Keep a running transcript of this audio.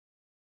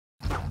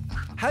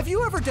Have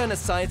you ever done a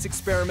science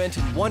experiment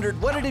and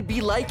wondered what it'd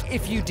be like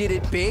if you did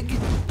it big?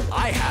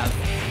 I have.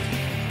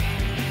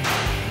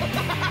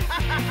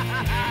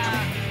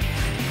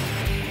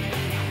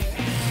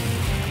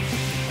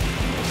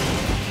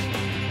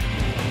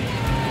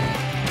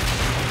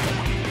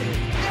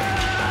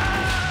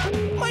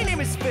 My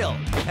name is Phil,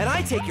 and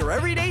I take your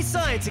everyday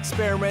science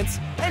experiments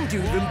and do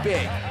them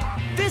big.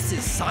 This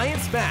is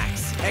Science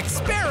Max,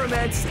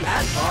 Experiments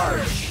at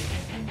Large.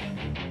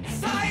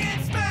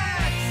 Science Max!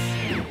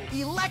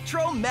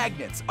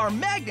 Electromagnets are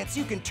magnets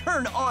you can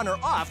turn on or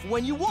off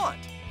when you want.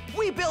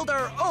 We build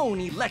our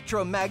own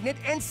electromagnet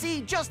and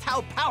see just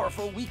how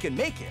powerful we can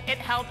make it. It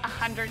held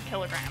 100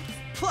 kilograms.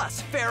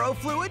 Plus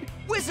ferro-fluid,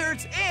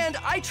 wizards, and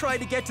I tried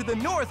to get to the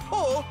North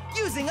Pole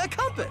using a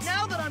compass.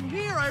 Now that I'm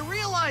here, I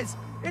realize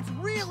it's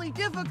really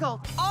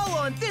difficult. All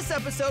on this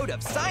episode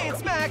of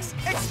Science Max,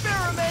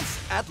 Experiments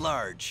at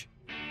Large.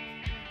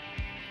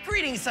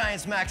 Greetings,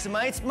 Science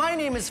Maximites. My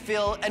name is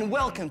Phil, and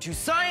welcome to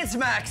Science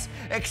Max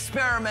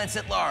Experiments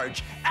at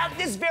Large. At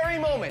this very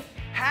moment,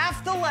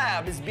 half the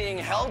lab is being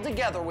held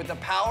together with the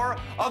power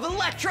of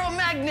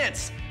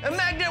electromagnets.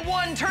 Magnet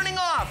 1 turning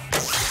off.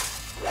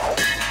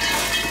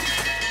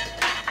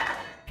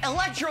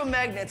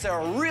 Electromagnets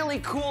are a really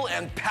cool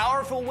and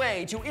powerful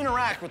way to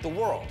interact with the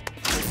world.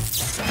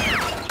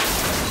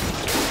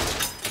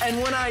 And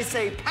when I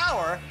say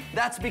power,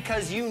 that's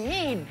because you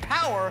need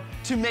power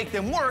to make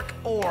them work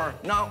or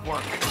not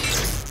work.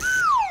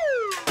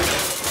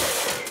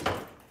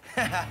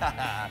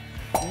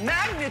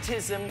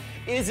 Magnetism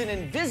is an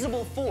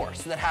invisible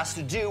force that has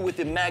to do with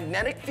the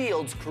magnetic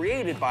fields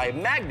created by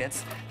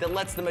magnets that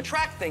lets them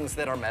attract things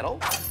that are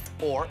metal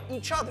or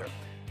each other.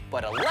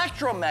 But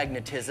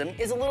electromagnetism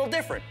is a little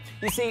different.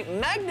 You see,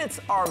 magnets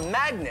are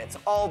magnets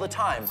all the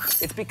time.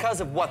 It's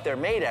because of what they're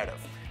made out of.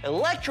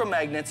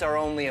 Electromagnets are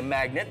only a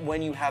magnet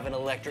when you have an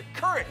electric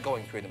current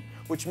going through them,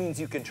 which means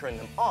you can turn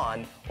them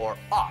on or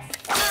off.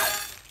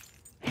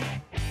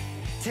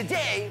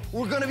 Today,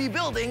 we're gonna be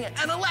building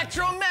an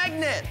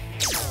electromagnet.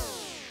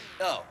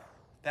 Oh,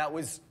 that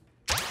was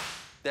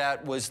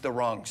the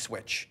wrong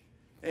switch.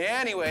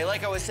 Anyway,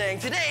 like I was saying,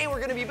 today we're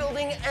gonna be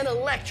building an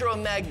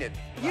electromagnet.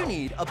 You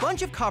need a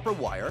bunch of copper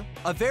wire,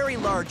 a very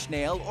large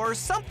nail, or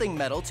something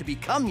metal to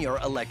become your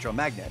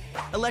electromagnet,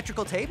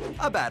 electrical tape,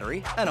 a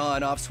battery, an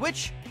on-off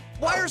switch,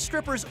 wire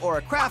strippers or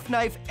a craft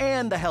knife,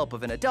 and the help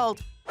of an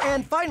adult,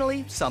 and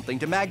finally, something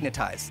to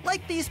magnetize,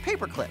 like these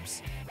paper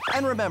clips.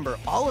 And remember,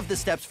 all of the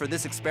steps for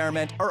this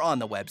experiment are on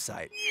the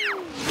website.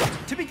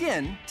 To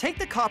begin, take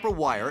the copper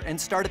wire and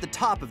start at the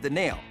top of the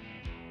nail.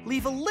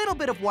 Leave a little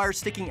bit of wire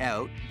sticking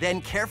out, then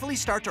carefully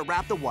start to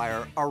wrap the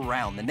wire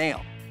around the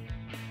nail.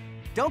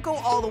 Don't go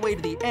all the way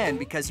to the end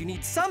because you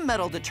need some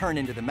metal to turn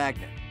into the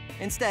magnet.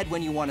 Instead,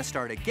 when you want to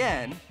start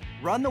again,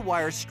 run the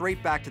wire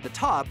straight back to the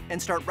top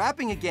and start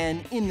wrapping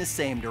again in the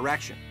same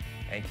direction.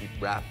 And keep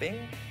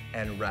wrapping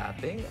and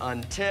wrapping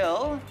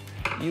until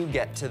you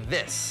get to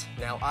this.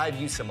 Now, I've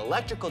used some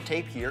electrical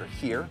tape here,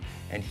 here,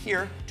 and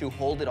here to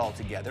hold it all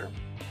together.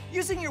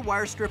 Using your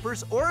wire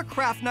strippers or a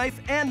craft knife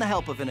and the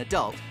help of an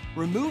adult,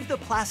 remove the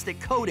plastic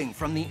coating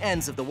from the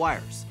ends of the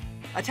wires.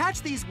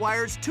 Attach these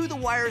wires to the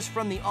wires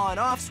from the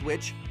on-off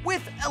switch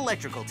with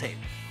electrical tape,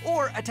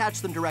 or attach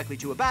them directly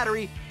to a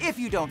battery if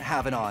you don't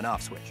have an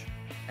on-off switch.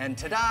 And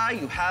ta-da,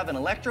 you have an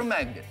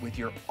electromagnet with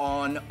your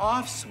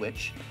on-off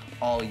switch.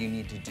 All you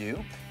need to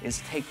do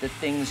is take the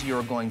things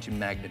you're going to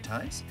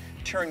magnetize,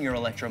 turn your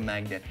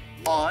electromagnet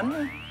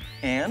on,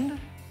 and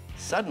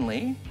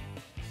suddenly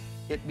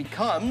it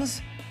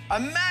becomes a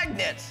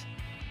magnet.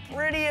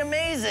 Pretty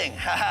amazing,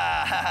 ha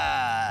ha ha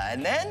ha.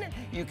 And then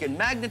you can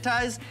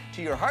magnetize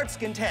to your heart's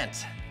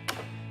content.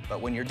 But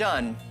when you're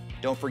done,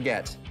 don't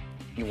forget,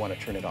 you want to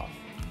turn it off.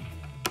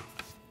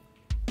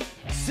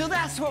 So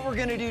that's what we're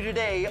gonna do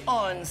today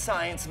on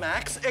Science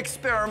Max,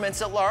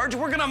 Experiments at Large.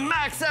 We're gonna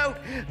max out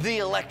the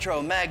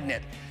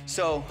electromagnet.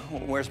 So,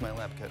 where's my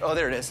lab coat? Oh,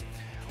 there it is.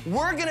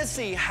 We're gonna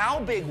see how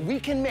big we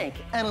can make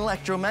an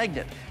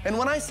electromagnet. And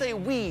when I say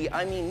we,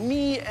 I mean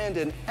me and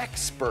an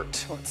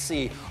expert. Let's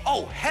see.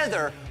 Oh,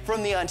 Heather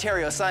from the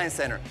Ontario Science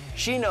Centre.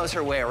 She knows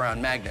her way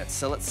around magnets.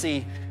 So let's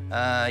see.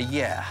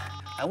 Yeah.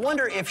 I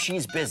wonder if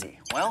she's busy.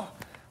 Well,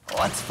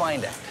 let's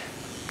find out.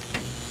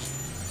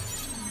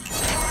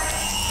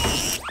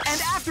 And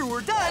after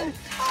we're done,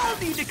 I'll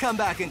need to come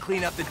back and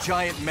clean up the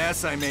giant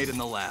mess I made in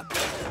the lab.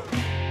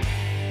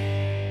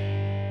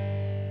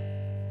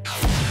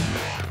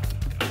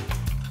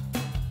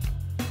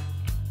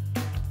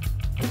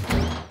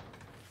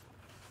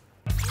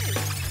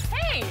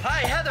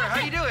 Hi, Heather, how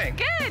you doing?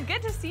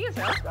 Good to see you,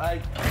 Phil.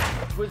 I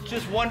was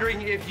just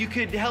wondering if you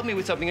could help me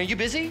with something. Are you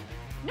busy?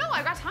 No,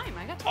 I got time.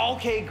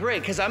 Okay,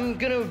 great, because I'm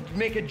gonna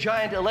make a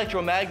giant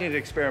electromagnet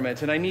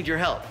experiment and I need your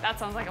help. That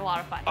sounds like a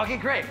lot of fun. Okay,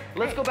 great.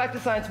 Let's go back to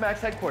Science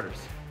Max headquarters.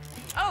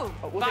 Oh,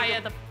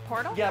 via the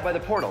portal? Yeah, by the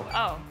portal.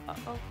 Oh,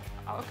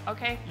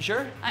 okay. You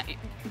sure?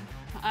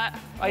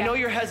 I know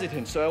you're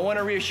hesitant, so I want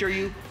to reassure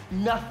you,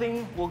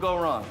 nothing will go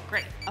wrong.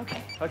 Great,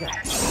 okay. Okay.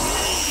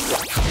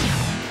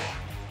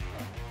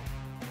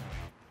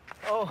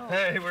 Oh, Oh,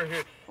 hey, we're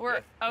here. We're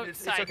Yeah.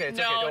 outside. It's okay, it's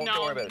no, okay. no,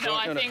 Don't worry about it. no, Don't-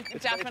 I no, no. think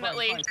It's fine, it's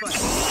definitely. fine,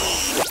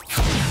 it's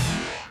fine.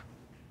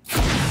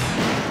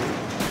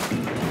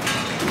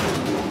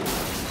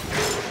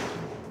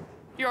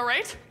 You all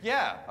right?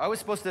 Yeah, I was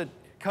supposed to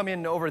come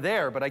in over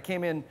there, but I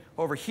came in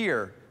over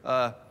here.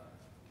 Oh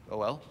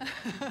well.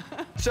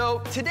 So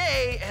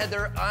today,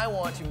 Heather, I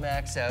want to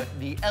max out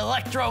the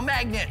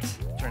electromagnet.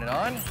 Turn it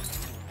on,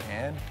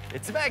 and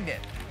it's a magnet.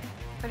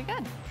 Pretty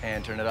good.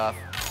 And turn it off,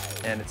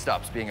 and it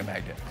stops being a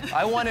magnet.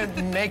 I want to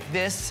make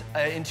this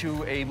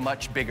into a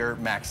much bigger,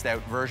 maxed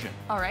out version.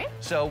 All right.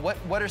 So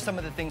what are some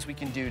of the things we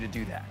can do to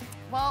do that?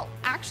 Well,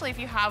 actually, if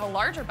you have a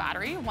larger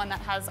battery, one that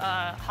has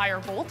a higher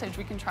voltage,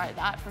 we can try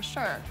that for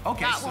sure.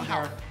 Okay, that so will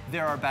help.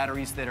 there are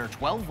batteries that are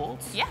 12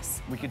 volts?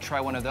 Yes. We could try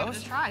one of Give it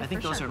those? a try, I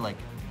think for those sure. are like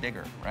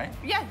bigger, right?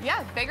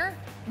 Yeah, bigger,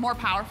 more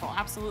powerful,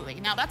 absolutely.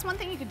 Now, that's one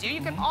thing you could do. You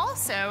could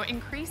also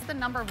increase the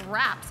number of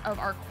wraps of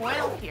our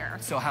coil here.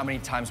 So how many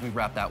times we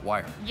wrap that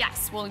wire?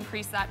 Yes, we'll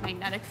increase that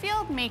magnetic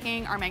field,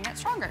 making our magnet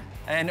stronger.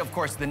 And of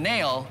course the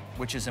nail,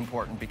 which is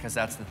important because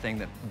that's the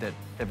thing that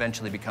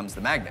eventually becomes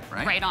the magnet,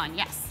 right? Right on,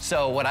 yes.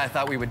 So what I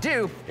thought we would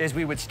do is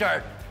we would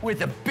start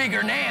with a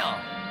bigger nail.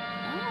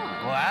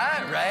 Oh.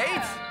 What,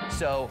 right?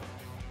 So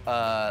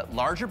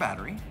larger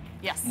battery,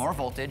 Yes. more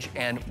voltage,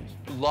 and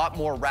a lot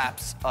more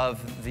wraps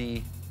of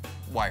the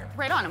wire.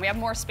 Right on, and we have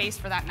more space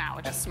for that now,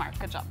 which is smart.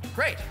 Good job.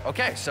 Great,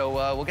 okay, so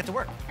we'll get to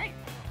work. Great.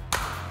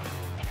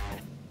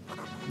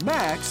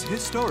 Max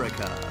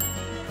Historica.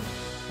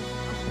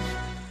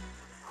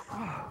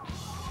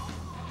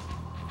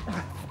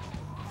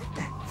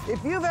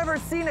 If you've ever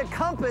seen a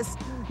compass,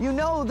 you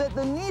know that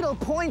the needle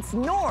points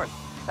north.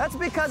 That's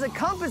because a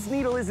compass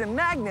needle is a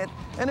magnet,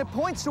 and it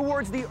points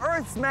towards the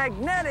Earth's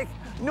magnetic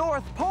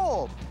North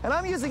Pole. And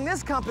I'm using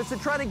this compass to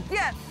try to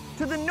get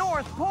to the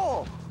North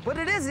Pole. But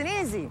it isn't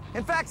easy.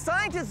 In fact,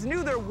 scientists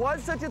knew there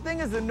was such a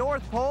thing as the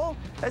North Pole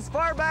as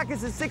far back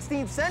as the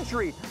 16th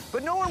century,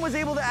 but no one was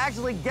able to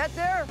actually get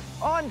there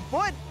on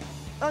foot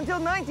until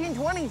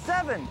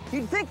 1927.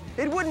 You'd think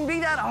it wouldn't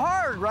be that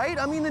hard, right?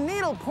 I mean, the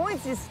needle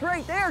points you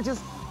straight there.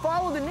 Just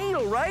follow the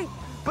needle, right?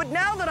 But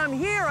now that I'm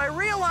here, I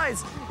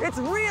realize it's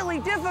really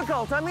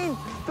difficult. I mean,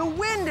 the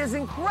wind is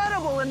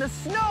incredible and the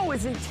snow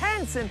is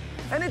intense and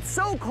it's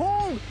so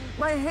cold.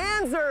 My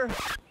hands,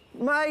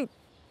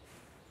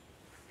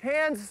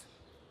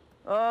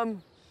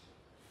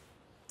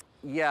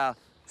 yeah.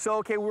 So,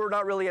 okay, we were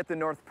not really at the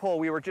North Pole.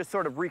 We were just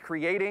sort of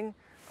recreating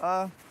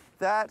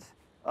that.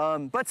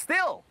 But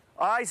still,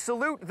 I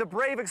salute the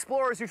brave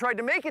explorers who tried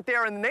to make it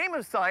there in the name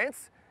of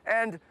science.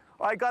 And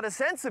I got a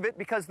sense of it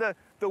because the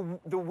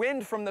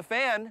wind from the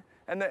fan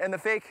and the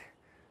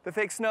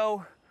fake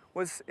snow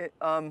was.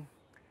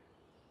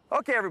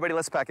 Okay, everybody,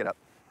 let's pack it up.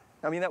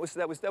 I mean, that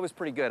was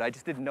pretty good. I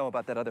just didn't know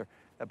about that other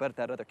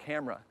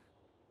camera.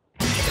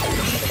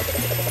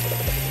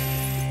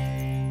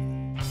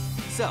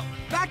 So,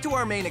 back to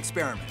our main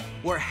experiment,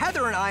 where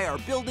Heather and I are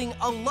building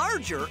a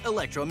larger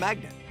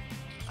electromagnet.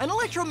 An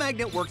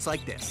electromagnet works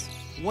like this.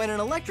 When an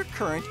electric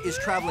current is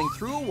traveling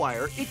through a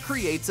wire, it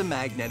creates a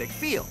magnetic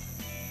field.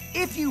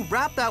 If you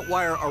wrap that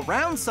wire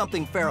around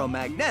something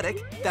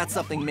ferromagnetic, that's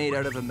something made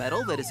out of a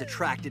metal that is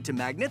attracted to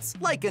magnets,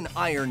 like an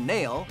iron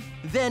nail,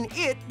 then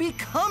it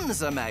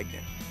becomes a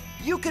magnet.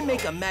 You can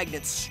make a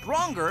magnet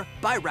stronger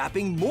by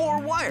wrapping more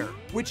wire,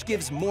 which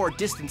gives more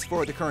distance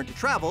for the current to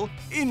travel,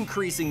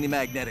 increasing the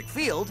magnetic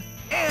field,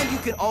 and you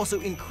can also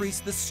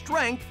increase the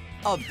strength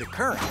of the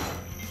current.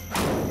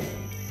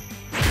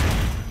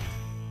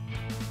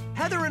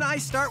 Heather and I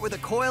start with a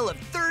coil of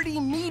 30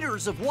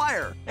 meters of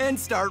wire and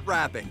start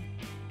wrapping.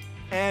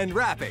 And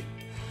wrapping.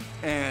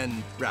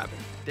 And wrapping.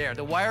 There,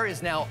 the wire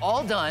is now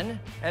all done.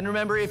 And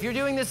remember, if you're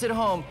doing this at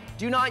home,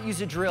 do not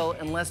use a drill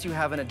unless you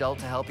have an adult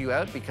to help you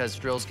out because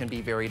drills can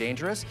be very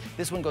dangerous.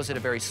 This one goes at a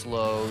very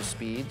slow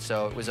speed,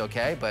 so it was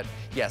okay. But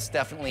yes,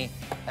 definitely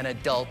an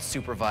adult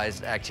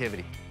supervised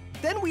activity.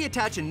 Then we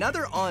attach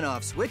another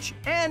on-off switch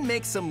and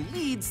make some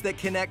leads that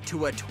connect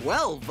to a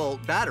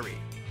 12-volt battery.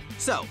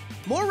 So,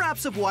 more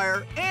wraps of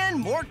wire and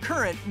more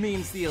current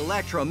means the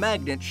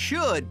electromagnet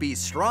should be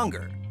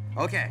stronger.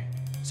 Okay,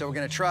 so we're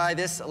gonna try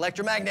this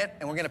electromagnet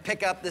and we're gonna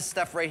pick up this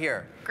stuff right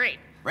here. Great.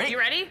 Ready? You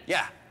ready?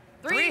 Yeah.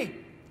 3,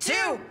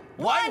 2,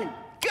 1,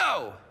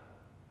 go!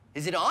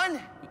 Is it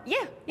on?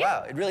 Yeah.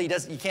 Wow, it really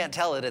does, you can't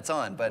tell it's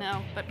on, but.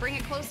 No, but bring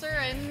it closer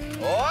and.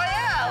 Oh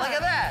yeah, look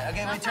at that.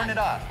 Okay, we Not turn bad. it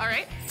off. All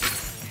right.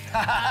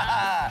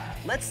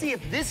 Let's see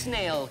if this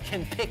nail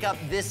can pick up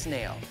this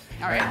nail.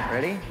 All right.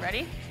 Ready?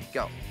 Ready?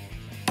 Go.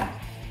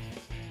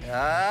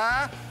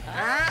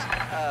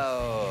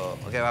 Oh.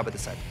 Okay, how about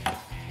this side?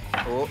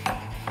 Oh,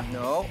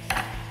 no.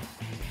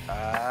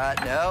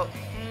 No.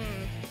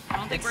 I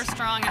don't think we're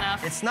strong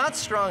enough. It's not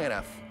strong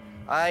enough.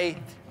 I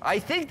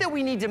think that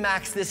we need to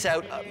max this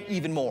out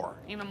even more.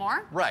 Even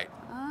more? Right.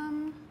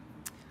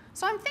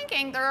 So I'm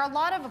thinking there are a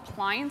lot of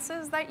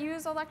appliances that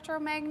use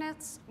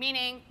electromagnets,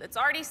 meaning it's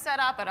already set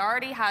up, it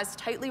already has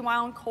tightly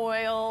wound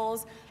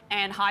coils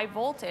and high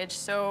voltage,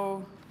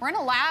 so We're in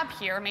a lab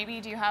here.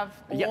 Maybe do you have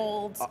Yeah.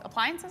 old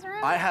appliances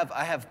around? I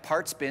have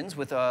parts bins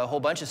with a whole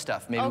bunch of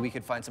stuff. Maybe we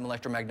could find some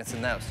electromagnets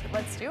in those.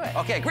 Let's do it.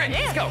 Okay, great.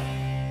 Let's go.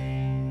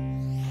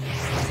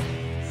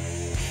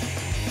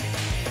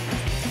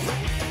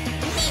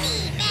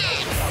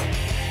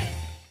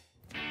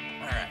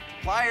 All right,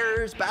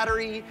 pliers,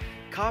 battery,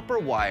 copper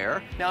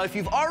wire. Now, if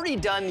you've already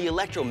done the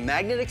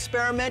electromagnet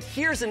experiment,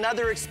 here's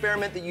another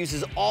experiment that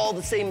uses all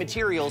the same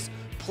materials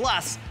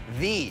plus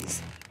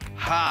these.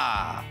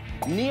 Ha!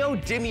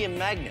 Neodymium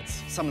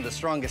magnets, some of the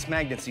strongest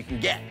magnets you can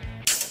get.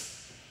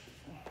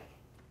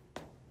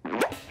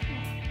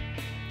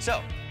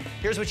 So,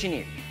 here's what you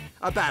need.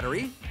 A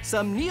battery,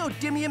 some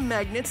neodymium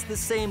magnets the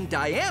same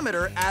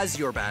diameter as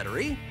your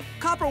battery,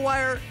 copper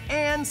wire,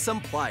 and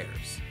some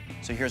pliers.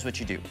 So here's what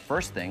you do.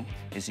 First thing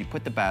is you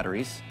put the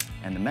batteries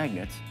and the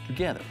magnets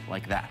together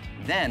like that.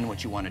 Then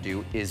what you want to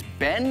do is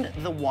bend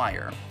the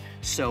wire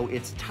so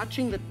it's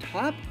touching the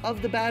top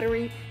of the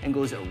battery and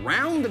goes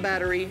around the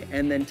battery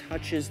and then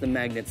touches the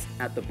magnets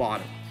at the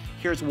bottom.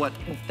 Here's what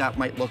that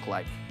might look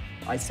like.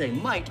 I say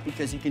might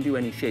because you can do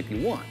any shape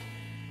you want.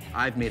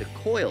 I've made a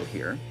coil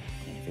here.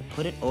 And if you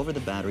put it over the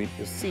battery,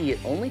 you'll see it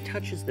only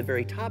touches the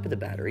very top of the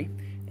battery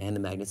and the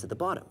magnets at the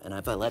bottom. And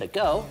if I let it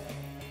go,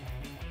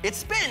 it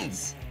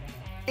spins.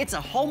 It's a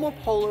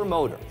homopolar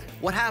motor.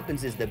 What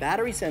happens is the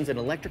battery sends an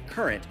electric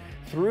current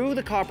through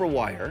the copper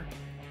wire,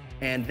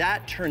 and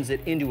that turns it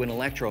into an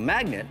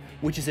electromagnet,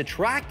 which is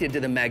attracted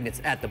to the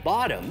magnets at the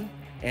bottom,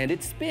 and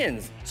it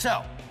spins.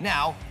 So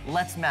now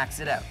let's max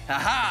it out.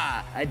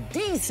 Aha! A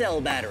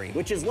D-cell battery,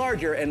 which is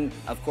larger and,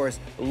 of course,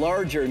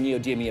 larger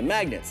neodymium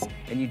magnets.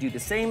 And you do the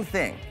same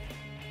thing.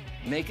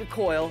 Make a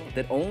coil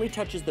that only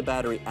touches the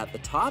battery at the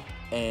top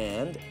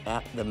and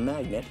at the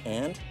magnet,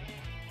 and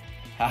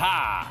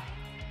ha-ha!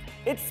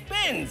 It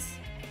spins!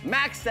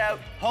 Maxed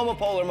out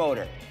homopolar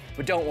motor.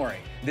 But don't worry,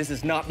 this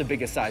is not the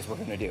biggest size we're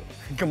gonna do.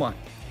 Come on.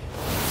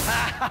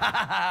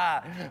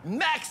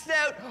 Maxed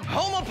out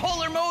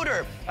homopolar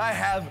motor. I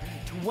have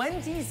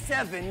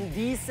 27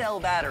 D-cell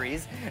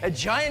batteries, a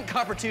giant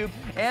copper tube,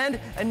 and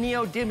a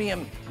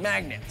neodymium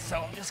magnet.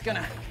 So I'm just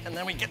gonna, and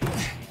then we get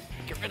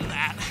rid of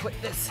that.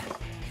 Put this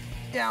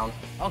down.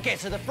 Okay,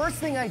 so the first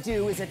thing I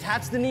do is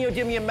attach the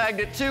neodymium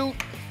magnet to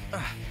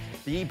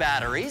the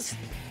batteries.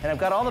 And I've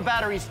got all the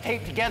batteries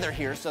taped together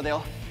here so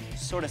they'll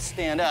sort of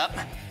stand up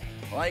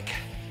like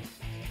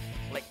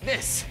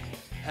this.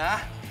 Huh?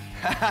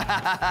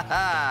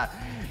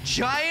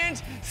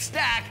 Giant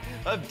stack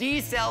of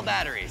D-cell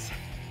batteries.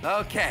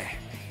 Okay,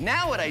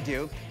 now what I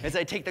do is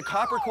I take the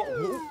copper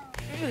coil.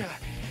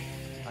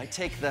 I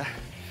take the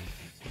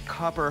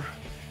copper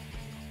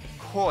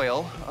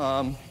coil.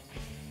 I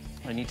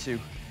need to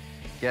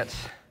get.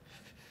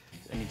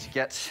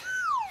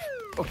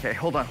 Okay,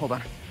 hold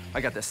on.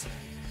 I got this.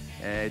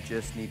 I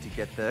just need to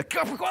get the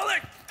copper coil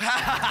there.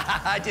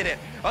 I did it.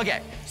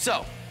 Okay,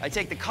 so I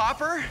take the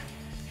copper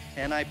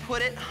and I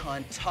put it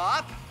on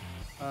top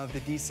of the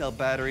D-cell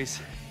batteries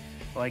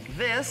like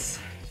this,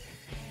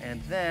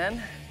 and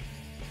then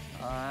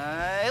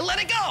I let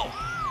it go.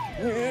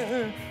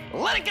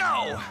 Let it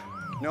go.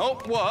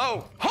 Nope,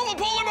 whoa.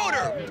 Homopolar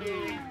motor.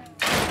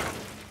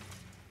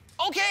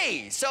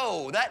 Okay,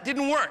 so that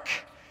didn't work.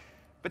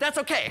 But that's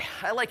okay.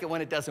 I like it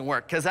when it doesn't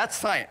work, because that's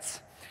science.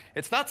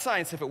 It's not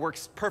science if it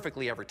works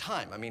perfectly every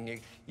time. I mean,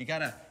 you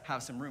gotta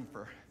have some room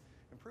for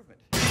improvement.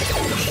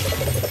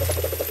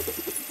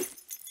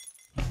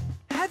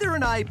 Heather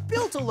and I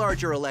built a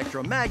larger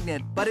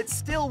electromagnet, but it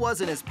still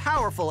wasn't as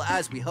powerful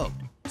as we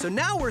hoped. So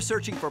now we're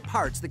searching for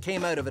parts that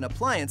came out of an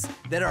appliance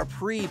that are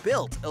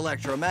pre-built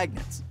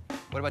electromagnets.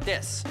 What about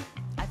this?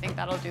 I think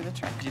that'll do the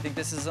trick. Do you think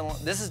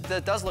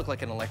that does look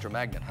like an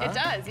electromagnet, huh? It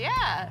does,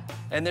 yeah.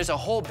 And there's a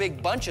whole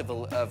big bunch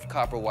of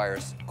copper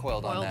wires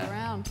coiled on Coiled that.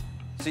 around.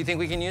 So you think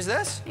we can use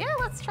this? Yeah,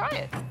 let's try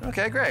it.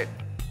 Okay, great.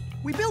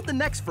 We built the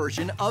next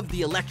version of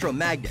the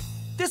electromagnet.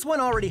 This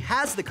one already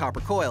has the copper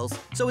coils,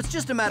 so it's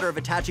just a matter of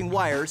attaching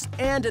wires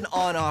and an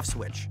on-off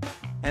switch,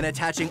 and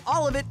attaching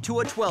all of it to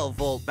a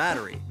 12-volt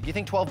battery. Do you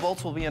think 12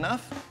 volts will be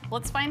enough?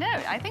 Let's find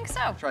out. I think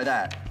so. Try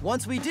that.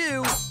 Once we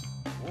do,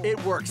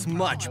 it works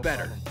much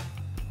better.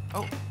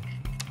 Oh,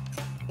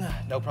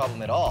 no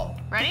problem at all.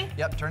 Ready?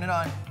 Yep, turn it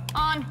on.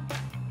 On.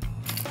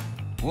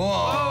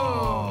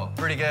 Whoa,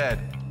 pretty good.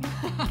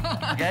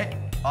 Okay,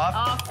 off.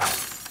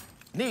 Off.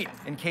 Neat.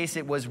 In case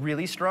it was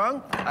really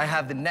strong, I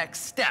have the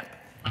next step.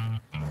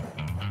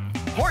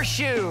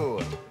 Horseshoe.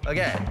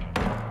 Okay,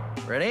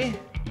 ready?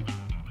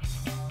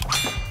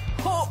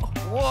 Oh,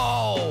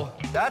 whoa,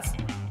 that's...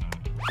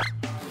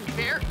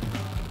 Here.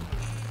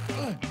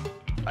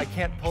 I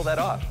can't pull that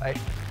off.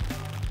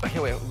 Okay,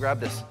 wait, grab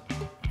this.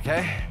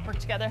 Okay? Work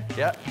together.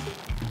 Yep.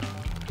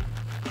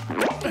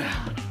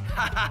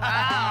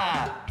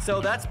 So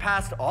that's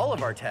passed all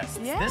of our tests.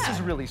 Yeah. This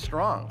is really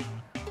strong.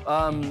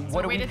 Is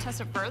there a way to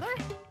test it further?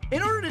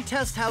 In order to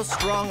test how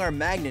strong our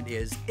magnet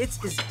is,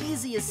 it's as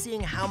easy as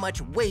seeing how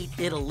much weight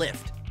it'll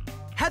lift.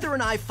 Heather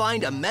and I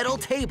find a metal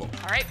table.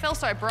 All right, Phil,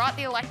 so I brought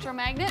the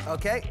electromagnet.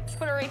 Okay. Just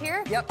put it right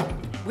here. Yep.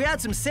 We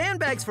add some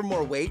sandbags for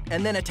more weight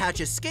and then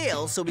attach a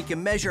scale so we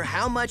can measure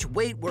how much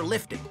weight we're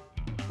lifting.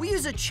 We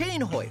use a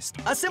chain hoist,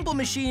 a simple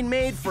machine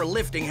made for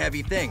lifting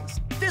heavy things.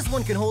 This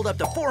one can hold up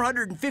to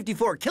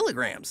 454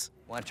 kilograms.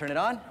 Want to turn it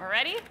on? We're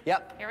ready?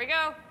 Yep. Here we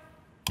go.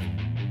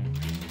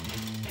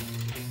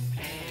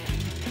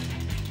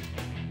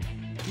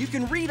 You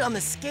can read on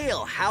the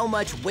scale how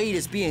much weight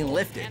is being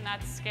lifted. And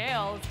that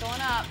scale is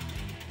going up.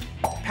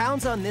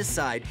 Pounds on this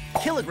side,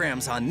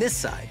 kilograms on this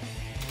side.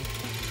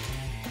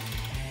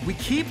 We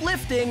keep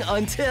lifting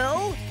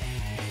until...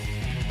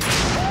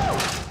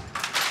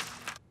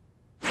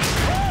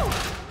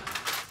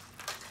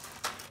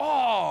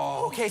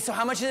 Oh, okay, so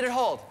how much did it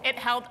hold? It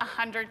held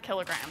 100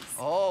 kilograms.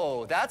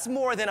 Oh, that's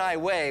more than I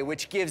weigh,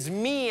 which gives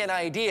me an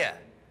idea.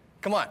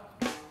 Come on.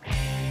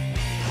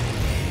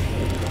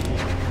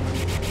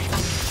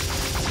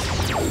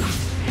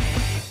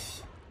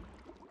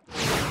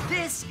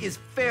 This is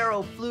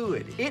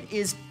ferro-fluid. It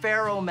is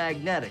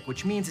ferromagnetic,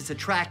 which means it's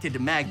attracted to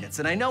magnets.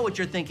 And I know what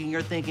you're thinking.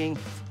 You're thinking,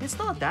 it's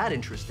not that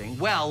interesting.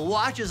 Well,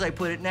 watch as I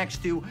put it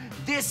next to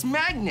this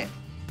magnet.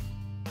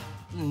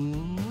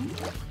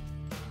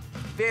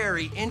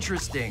 Very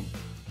interesting.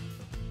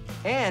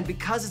 And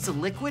because it's a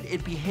liquid,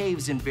 it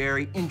behaves in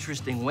very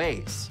interesting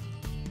ways.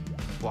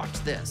 Watch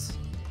this.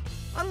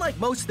 Unlike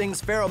most things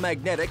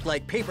ferromagnetic,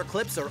 like paper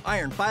clips or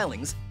iron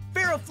filings,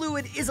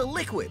 ferro-fluid is a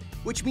liquid,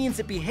 which means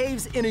it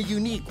behaves in a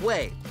unique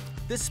way.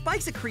 The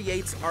spikes it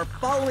creates are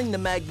following the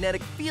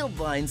magnetic field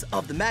lines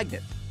of the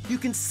magnet. You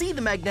can see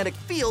the magnetic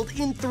field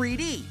in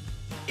 3D.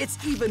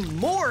 It's even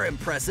more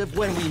impressive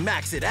when we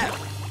max it out.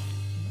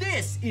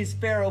 This is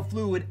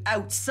ferro-fluid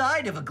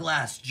outside of a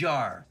glass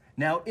jar.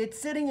 Now, it's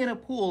sitting in a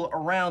pool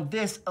around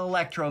this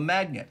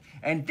electromagnet.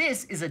 And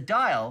this is a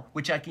dial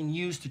which I can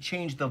use to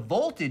change the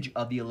voltage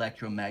of the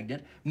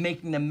electromagnet,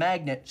 making the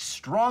magnet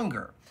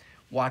stronger.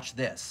 Watch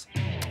this.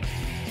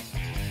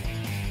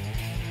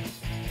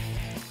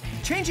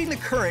 Changing the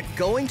current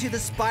going to the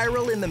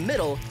spiral in the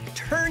middle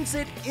turns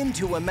it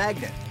into a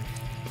magnet.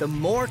 The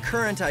more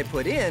current I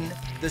put in,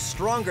 the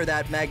stronger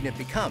that magnet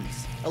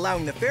becomes,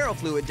 allowing the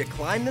ferrofluid to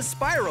climb the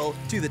spiral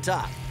to the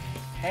top.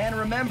 And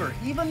remember,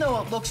 even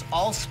though it looks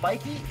all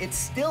spiky, it's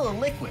still a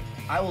liquid.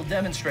 I will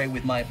demonstrate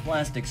with my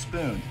plastic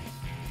spoon.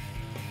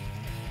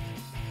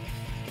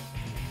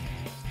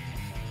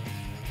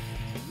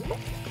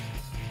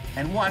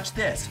 And watch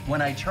this.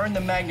 When I turn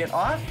the magnet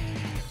off,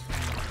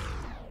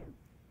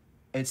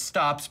 it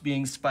stops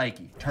being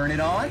spiky. Turn it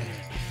on.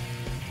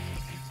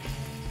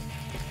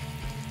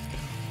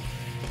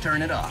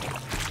 Turn it off.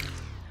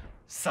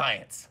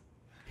 Science.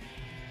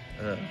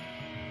 The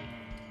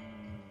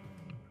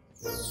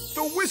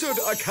Wizard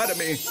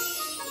Academy.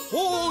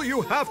 All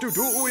you have to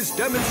do is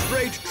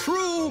demonstrate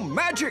true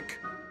magic.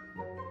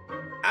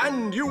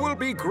 And you will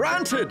be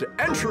granted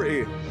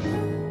entry.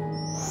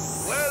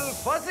 Well,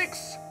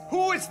 Fuzzix,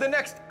 who is the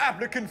next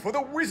applicant for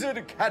the Wizard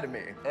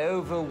Academy?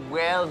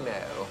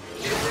 Overwhelmo.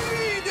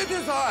 Indeed, it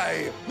is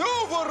I,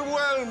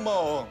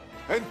 Overwhelmo.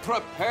 And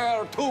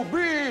prepare to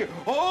be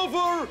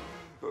overwhelmed.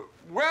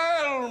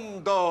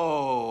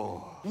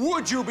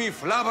 Would you be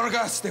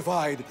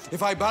flabbergastified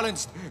if I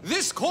balanced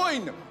this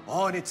coin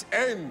on its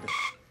end?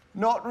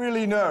 Not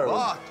really, no.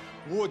 But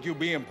would you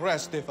be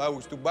impressed if I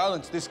was to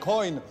balance this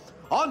coin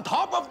on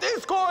top of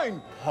this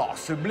coin?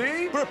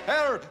 Possibly.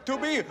 Prepare to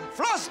be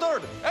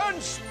flustered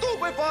and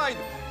stupefied.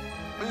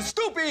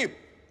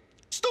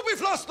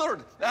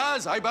 Stupeflustered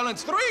as I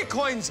balance 3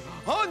 coins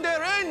on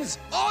their ends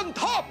on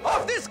top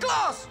of this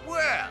glass.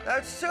 Well,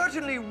 that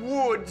certainly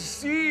would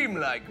seem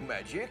like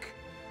magic.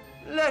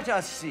 Let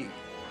us see.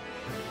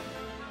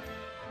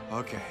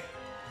 Okay.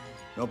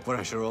 No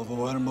pressure,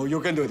 Overwhelmo. You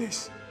can do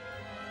this.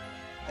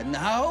 And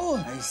now,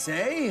 I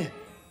say,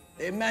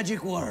 a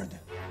magic word.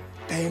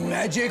 A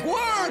magic word!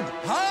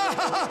 Ha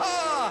ha ha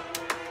ha!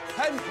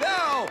 And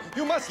now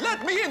you must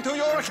let me into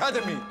your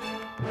academy.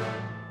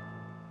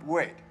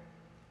 Wait.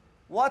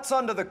 What's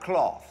under the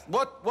cloth?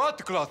 What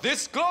cloth?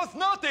 This cloth?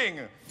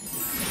 Nothing.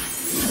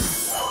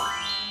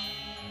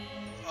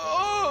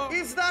 Oh,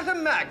 Is that a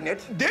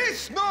magnet?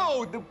 this?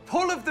 No. The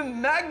pull of the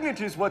magnet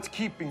is what's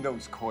keeping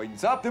those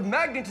coins up. The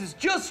magnet is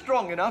just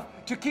strong enough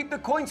to keep the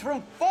coins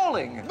from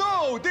falling.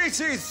 No, this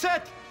is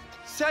set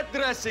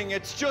dressing.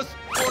 It's just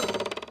for...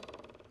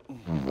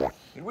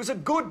 It was a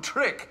good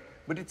trick,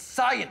 but it's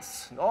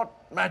science, not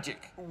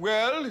magic.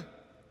 Well,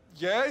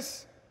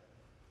 yes.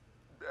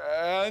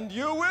 And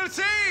you will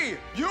see!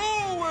 You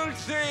will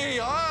see!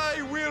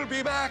 I will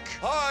be back!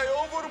 I,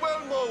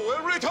 Overwhelmo,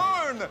 will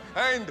return!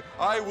 And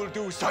I will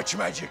do such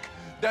magic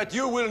that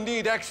you will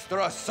need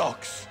extra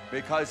socks,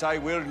 because I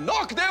will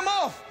knock them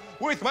off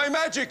with my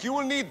magic. You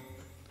will need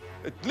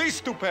at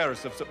least 2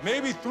 pairs of socks,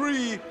 maybe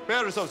 3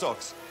 pairs of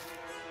socks.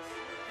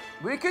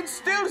 We can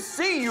still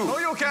see you. No,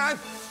 you can't!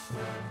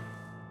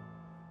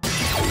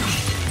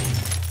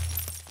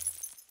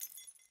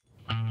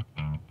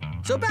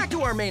 So back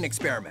to our main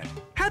experiment.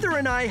 Heather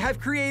and I have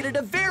created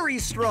a very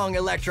strong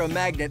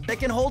electromagnet that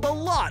can hold a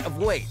lot of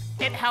weight,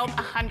 It held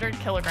 100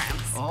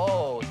 kilograms.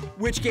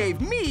 which gave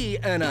me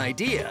an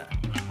idea.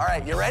 All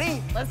right, you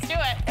ready? Let's do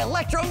it.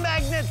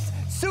 Electromagnets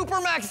super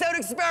maxed out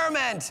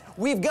experiment.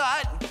 We've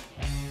got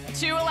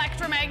 2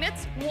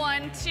 electromagnets,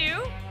 1,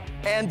 2.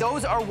 and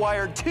those are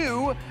wired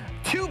to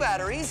 2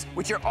 batteries,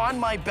 which are on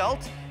my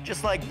belt,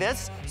 just like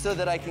this, so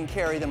that I can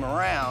carry them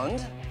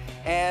around.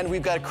 And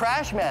we've got a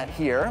crash mat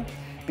here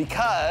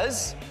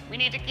because We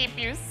need to keep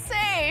you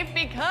safe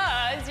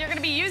because you're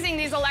gonna be using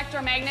these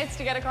electromagnets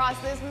to get across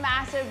this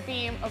massive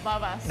beam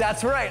above us.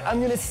 that's right.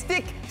 I'm gonna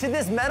stick to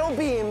this metal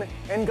beam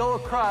and go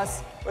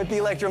across with the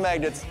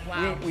electromagnets.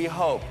 Wow. We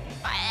hope.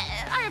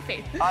 I have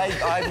faith.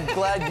 I'm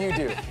glad you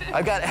do.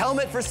 I've got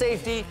helmet for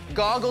safety,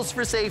 goggles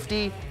for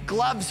safety,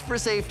 gloves for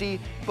safety,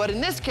 but in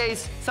this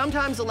case,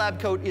 sometimes the lab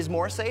coat is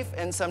more safe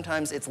and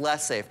sometimes it's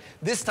less safe.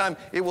 This time,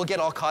 it will get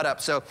all caught up,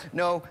 so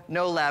no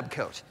lab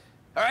coat.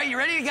 All right, you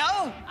ready to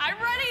go? I'm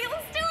ready,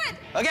 let's do it.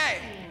 Okay.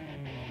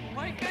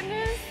 My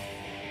goodness.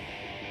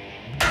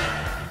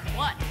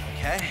 1.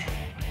 Okay.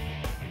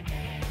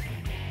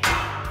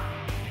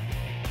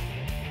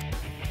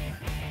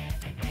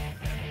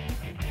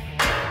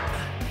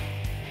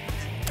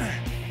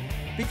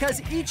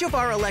 Because each of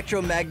our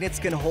electromagnets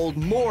can hold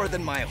more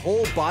than my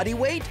whole body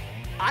weight,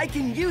 I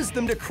can use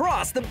them to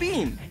cross the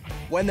beam.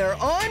 When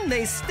they're on,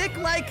 they stick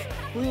like,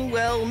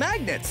 well,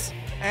 magnets.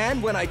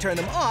 And when I turn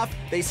them off,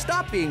 they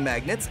stop being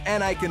magnets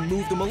and I can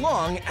move them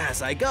along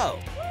as I go.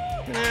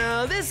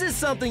 Now, this is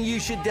something you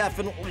should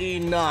definitely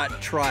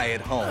not try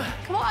at home.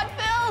 Come on,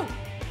 Phil.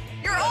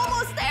 You're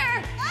almost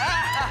there.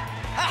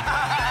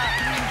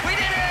 We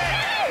did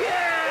it!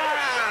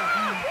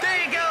 Yeah! There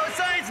you go,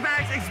 Science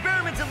Max,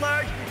 experiments at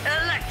large,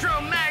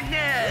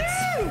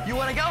 electromagnets! You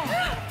wanna go?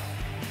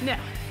 No,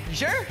 You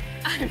sure?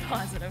 I'm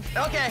positive.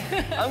 Okay,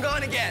 I'm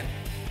going again.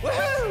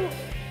 Woohoo!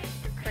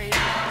 Crazy.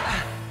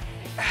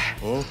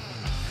 Oh,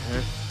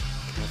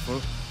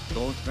 careful.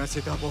 Don't mess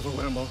it up,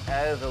 Overwhelmo.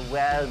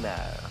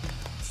 Overwhelmer.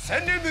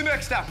 Send in the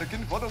next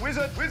applicant for the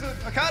Wizard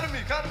Academy.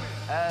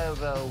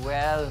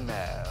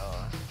 Overwhelmer.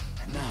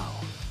 And now,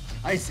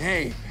 I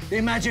say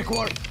the magic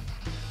word.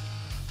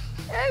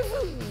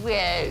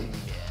 Overwhelmer.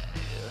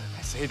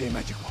 I say the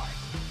magic word.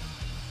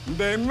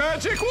 The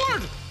magic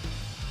word!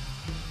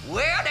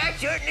 Well, that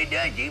certainly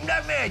does seem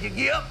like magic,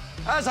 yep.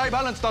 As I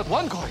balance not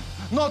 1 coin,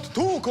 not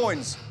 2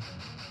 coins.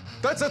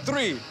 That's a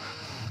 3.